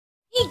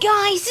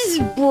guys, this is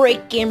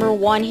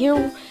Gamer1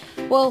 here.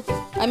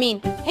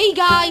 Hey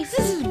guys,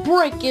 this is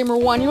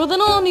Gamer1 here with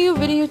an all-new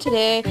video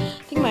today. I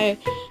think my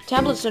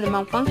tablet started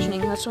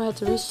malfunctioning, that's why I had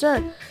to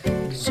restart.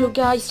 So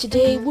guys,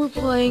 today we're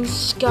playing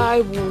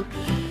Skywars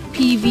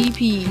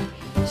PvP.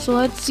 So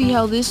let's see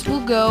how this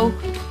will go.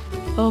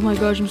 Oh my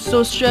gosh, I'm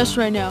so stressed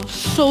right now.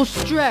 So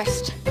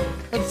stressed.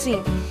 Let's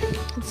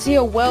see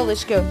how well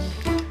this goes.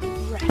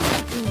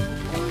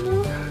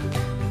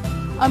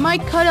 I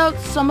might cut out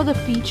some of the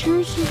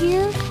features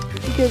here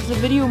because the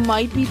video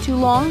might be too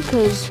long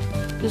because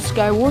the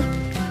Skywars.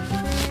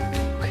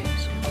 Okay,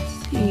 so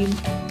let's see.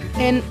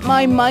 And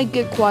my mic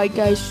get quiet,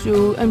 guys,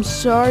 so I'm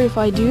sorry if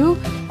I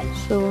do.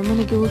 So I'm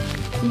gonna go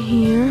in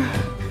here,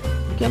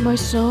 get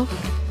myself.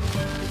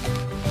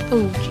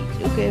 Oh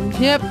jeez. Okay.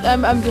 Yep.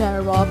 I'm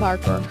terrible at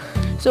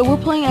parkour. So we're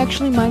playing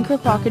actually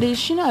Minecraft Pocket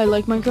Edition. I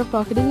like Minecraft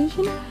Pocket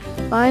Edition.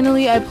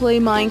 Finally, I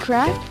play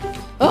Minecraft.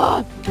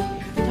 I'm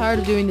tired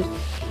of doing this.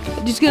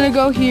 I'm just gonna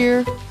go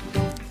here.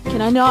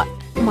 Can I not?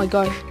 Oh my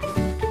gosh.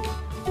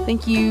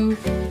 Thank you.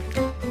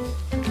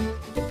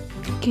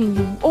 Can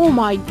you? Oh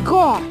my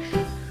gosh.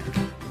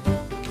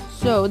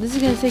 So this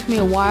is gonna take me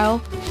a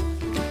while.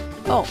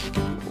 Oh.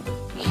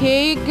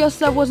 Okay, guess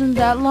that wasn't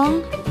that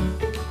long.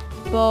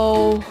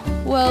 Bow.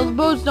 Well, the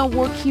bows don't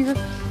work here.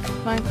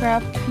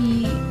 Minecraft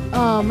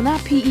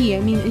not PE, I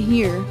mean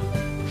here.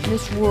 In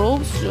this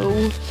world, so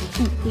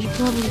we should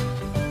probably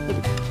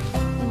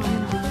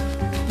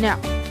now.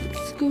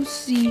 Go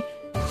see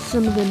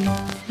some of them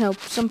help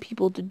some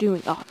people to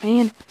doing. Oh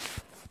man,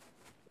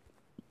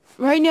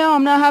 right now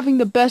I'm not having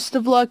the best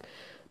of luck,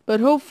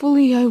 but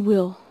hopefully I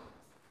will.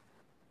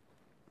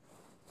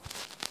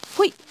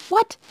 Wait,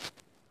 what?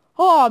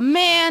 Oh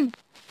man.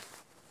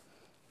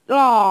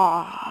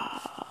 I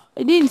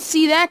didn't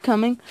see that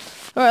coming.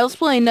 Alright, let's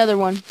play another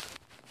one.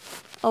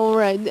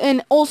 Alright,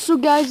 and also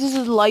guys, this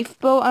is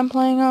Lifeboat I'm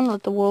playing on.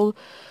 Let the world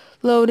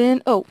load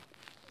in. Oh,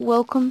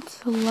 welcome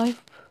to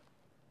life.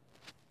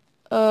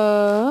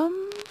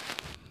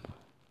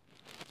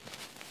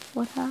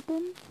 What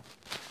happened?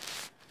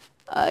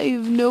 I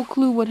have no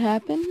clue what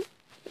happened.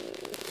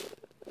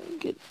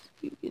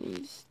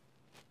 Getting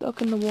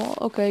stuck in the wall.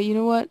 Okay, you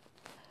know what?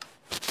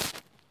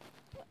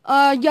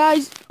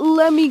 Guys,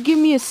 give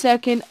me a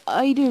second.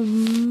 I have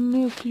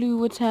no clue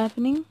what's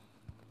happening.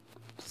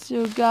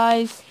 So,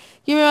 guys,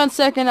 give me 1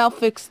 second. I'll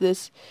fix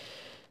this.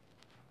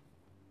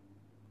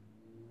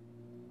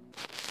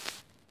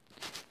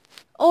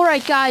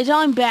 Alright, guys,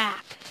 I'm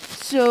back.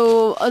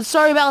 So,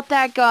 sorry about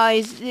that,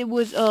 guys. It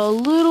was a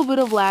little bit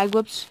of lag.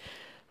 Whoops.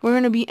 We're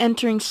going to be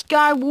entering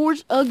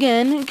Skywars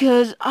again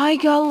because I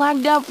got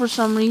lagged out for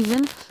some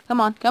reason.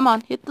 Come on, come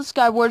on. Hit the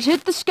Skywars.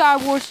 Hit the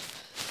Skywars.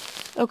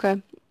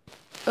 Okay.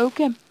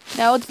 Okay.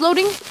 Now it's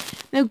loading.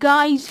 Now,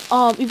 guys,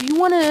 if you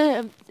want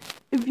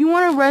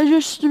to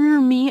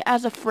register me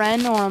as a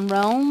friend or on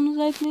Realms,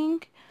 I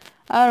think.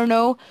 I don't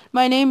know.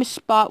 My name is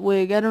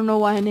Spotwig. I don't know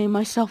why I named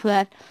myself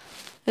that.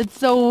 It's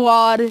so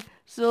odd.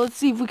 So let's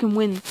see if we can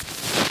win.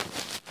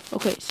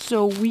 Okay,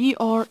 so we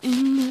are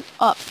in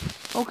up.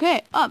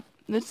 Okay, up.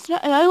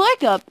 I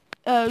like up.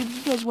 If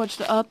you guys watch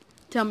the up,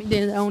 tell me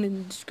down in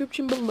the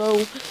description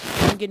below.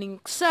 I'm getting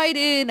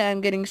excited. I'm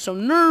getting so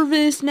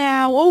nervous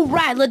now. All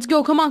right, let's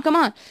go. Come on, come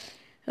on.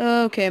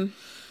 Okay,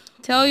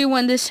 tell you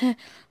when this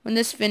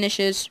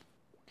finishes.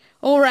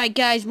 All right,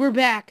 guys, we're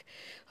back.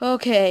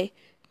 Okay,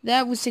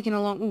 that was taking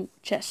a long. Ooh,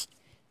 chest.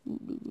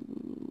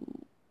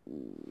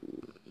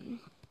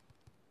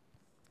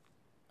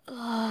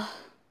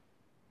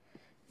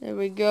 There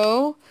we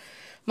go.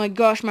 My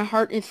gosh, my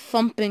heart is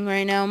thumping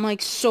right now. I'm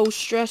like so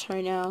stressed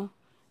right now.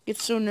 Get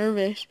so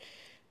nervous.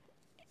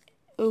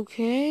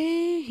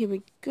 Okay, here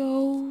we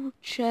go.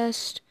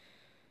 Chest.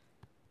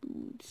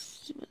 Ooh,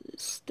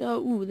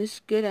 this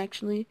is good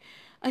actually.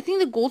 I think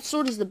the gold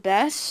sword is the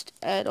best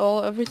at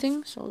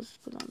everything. So let's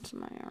put on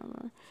some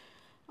armor.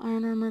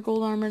 Iron armor,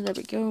 gold armor. There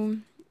we go.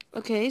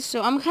 Okay,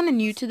 so I'm kind of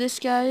new to this,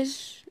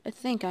 guys. I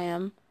think I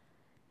am.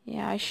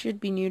 Yeah, I should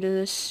be new to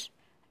this.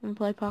 I haven't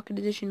played Pocket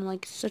Edition in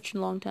like such a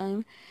long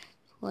time.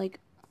 Like,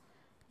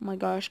 oh my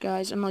gosh,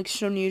 guys, I'm like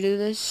so new to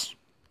this.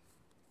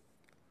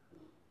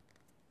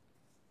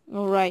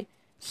 Alright,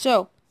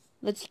 so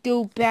let's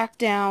go back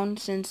down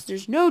since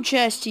there's no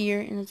chest here,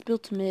 and let's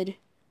build to mid.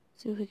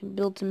 See if we can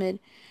build to mid.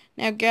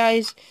 Now,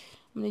 guys,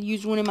 I'm gonna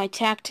use one of my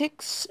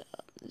tactics.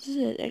 This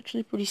is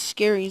actually pretty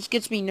scary. This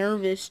gets me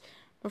nervous.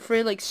 I'm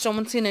afraid like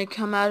someone's gonna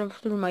come out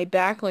through my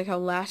back like how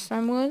last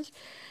time was.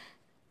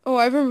 Oh,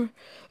 I remember.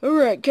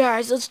 Alright,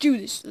 guys, let's do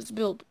this. Let's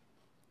build.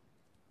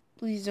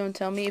 Please don't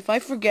tell me. If I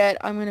forget,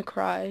 I'm gonna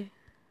cry.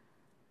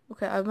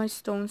 Okay, I have my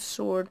stone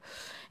sword.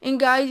 And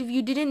guys, if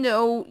you didn't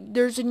know,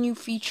 there's a new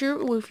feature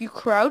where if you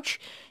crouch,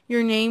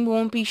 your name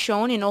won't be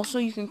shown. And also,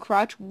 you can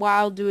crouch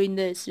while doing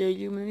this. So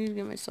I'm gonna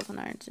give myself an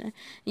iron. And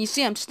you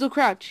see, I'm still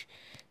crouched.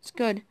 It's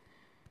good.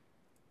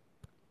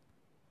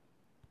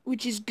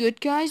 Which is good,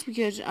 guys,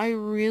 because I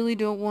really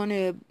don't want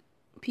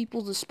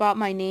people to spot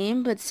my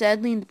name. But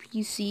sadly, in the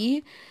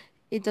PC,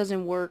 it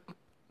doesn't work.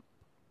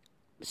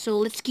 So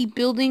let's keep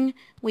building.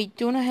 Wait,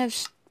 don't I have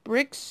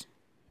bricks?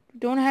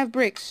 don't have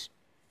bricks.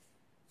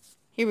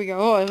 Here we go.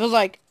 Oh, it was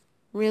like,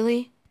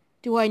 really?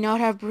 Do I not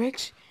have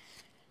bricks?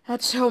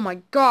 That's, oh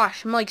my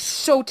gosh, I'm like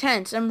so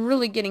tense.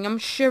 I'm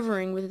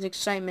shivering with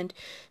excitement.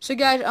 So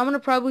guys, I'm gonna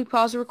probably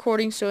pause the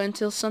recording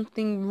until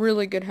something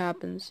really good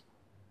happens.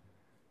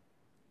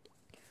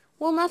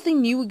 Well,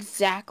 nothing new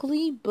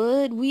exactly,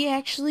 but we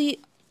actually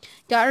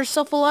got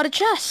ourselves a lot of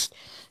chests.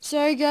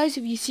 Sorry guys,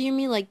 if you see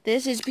me like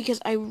this, it's because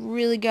I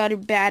really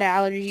got bad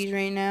allergies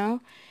right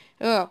now.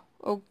 Oh,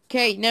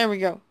 okay, there we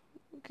go.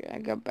 Okay, I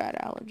got bad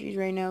allergies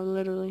right now,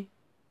 literally.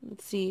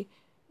 Let's see.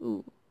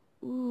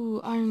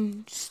 Ooh,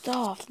 iron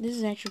stuff. This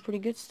is actually pretty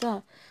good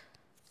stuff.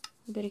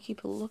 I better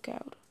keep a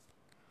lookout.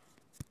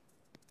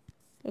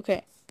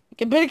 Okay.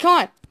 Better come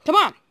on. Come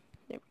on.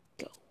 There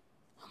we go.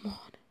 Come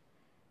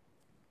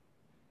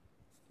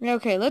on.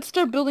 Okay, let's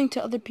start building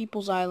to other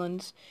people's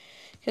islands.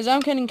 Because I'm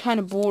getting kind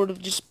of bored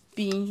of just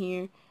being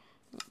here.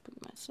 I'll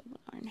put myself an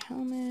iron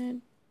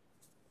helmet.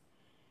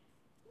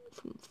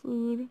 Some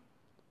food.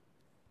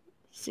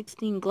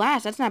 16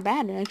 glass. That's not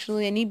bad,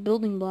 actually. I need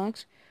building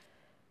blocks.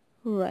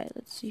 Right,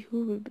 let's see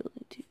who we're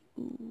building to.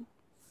 Ooh,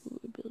 who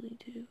we're building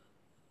to.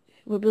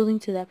 We're building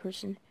to that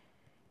person.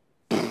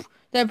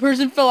 That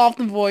person fell off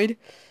the void.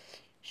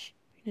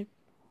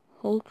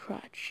 Hold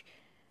crotch.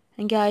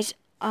 And guys,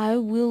 I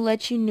will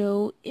let you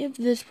know if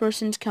this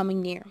person's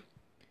coming near.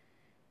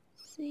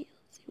 Let's see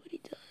what he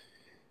does.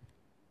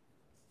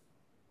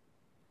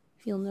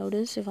 If you'll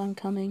notice if I'm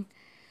coming.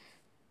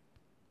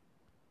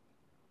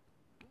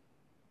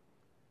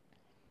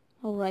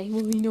 Alright,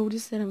 will he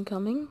notice that I'm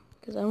coming?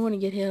 Because I don't want to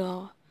get hit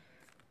off.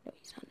 No,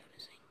 he's not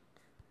noticing.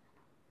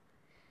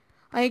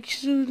 I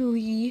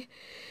actually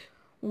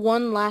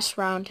won last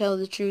round, tell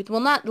the truth. Well,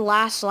 not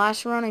last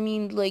round. I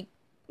mean, like,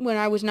 when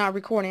I was not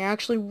recording. I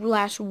actually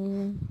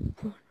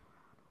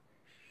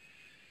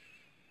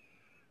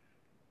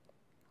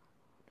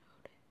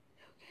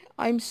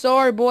I'm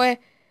sorry, boy.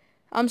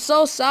 I'm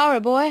so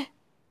sorry, boy.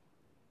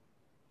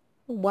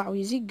 Wow,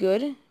 is he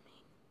good?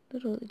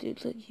 Literally,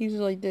 dude, like, he's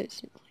like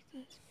this. He's like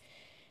this.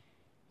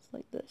 He's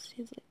like this.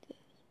 He's like this.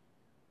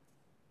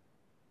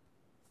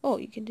 Oh,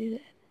 you can do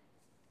that. You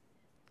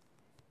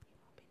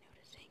won't be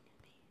noticing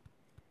me.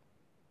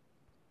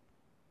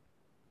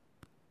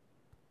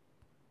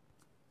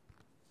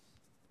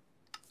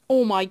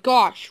 Oh my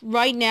gosh.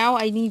 Right now,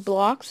 I need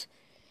blocks.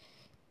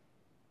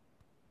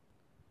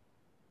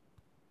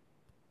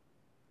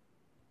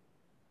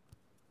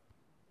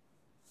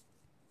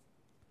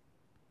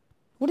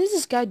 What is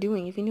this guy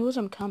doing if he knows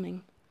I'm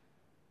coming?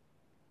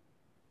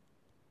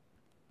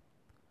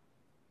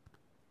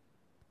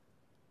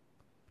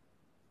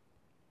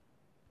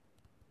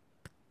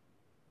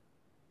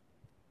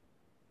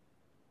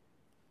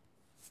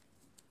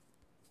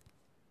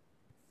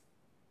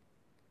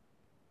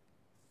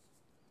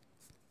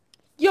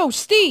 Yo,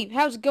 Steve,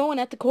 how's it going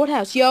at the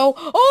courthouse, yo?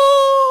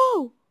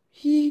 Oh!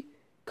 He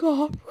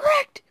got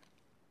wrecked.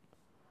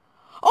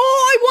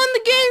 Oh, I won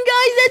the game,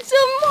 guys. That's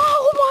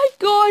oh my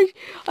gosh.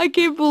 I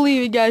can't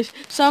believe it, guys.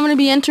 So I'm going to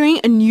be entering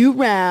a new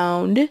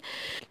round.